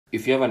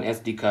If you have an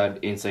SD card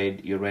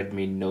inside your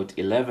Redmi Note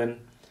 11,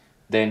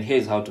 then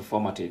here's how to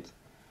format it.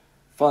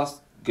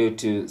 First, go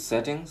to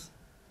Settings,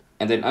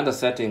 and then under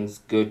Settings,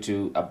 go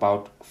to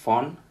About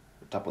Phone,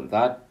 tap on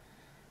that,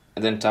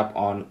 and then tap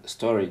on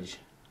Storage.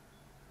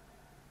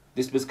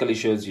 This basically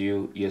shows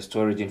you your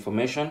storage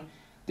information.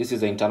 This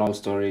is the internal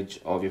storage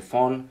of your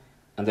phone,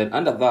 and then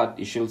under that,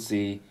 you should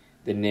see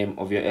the name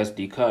of your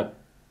SD card,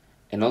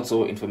 and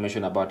also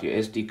information about your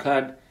SD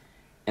card,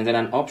 and then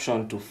an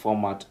option to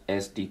format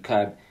SD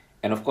card.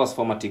 And of course,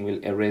 formatting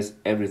will erase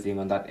everything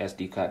on that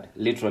SD card,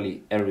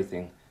 literally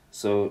everything.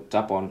 So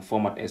tap on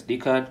Format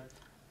SD card.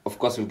 Of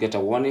course, you'll get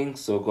a warning,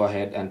 so go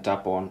ahead and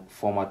tap on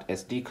Format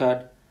SD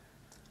card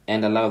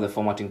and allow the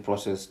formatting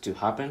process to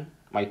happen.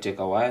 Might take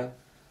a while.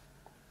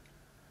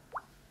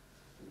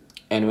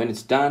 And when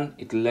it's done,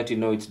 it will let you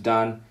know it's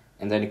done,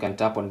 and then you can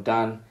tap on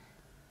Done,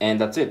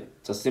 and that's it.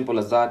 It's as simple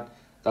as that.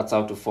 That's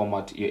how to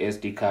format your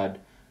SD card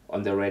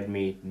on the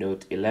Redmi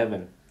Note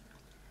 11.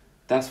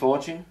 Thanks for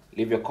watching.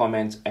 Leave your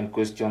comments and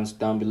questions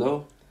down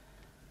below.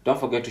 Don't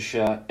forget to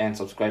share and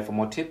subscribe for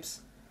more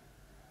tips.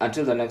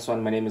 Until the next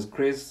one, my name is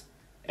Chris,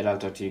 and I'll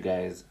talk to you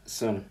guys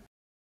soon.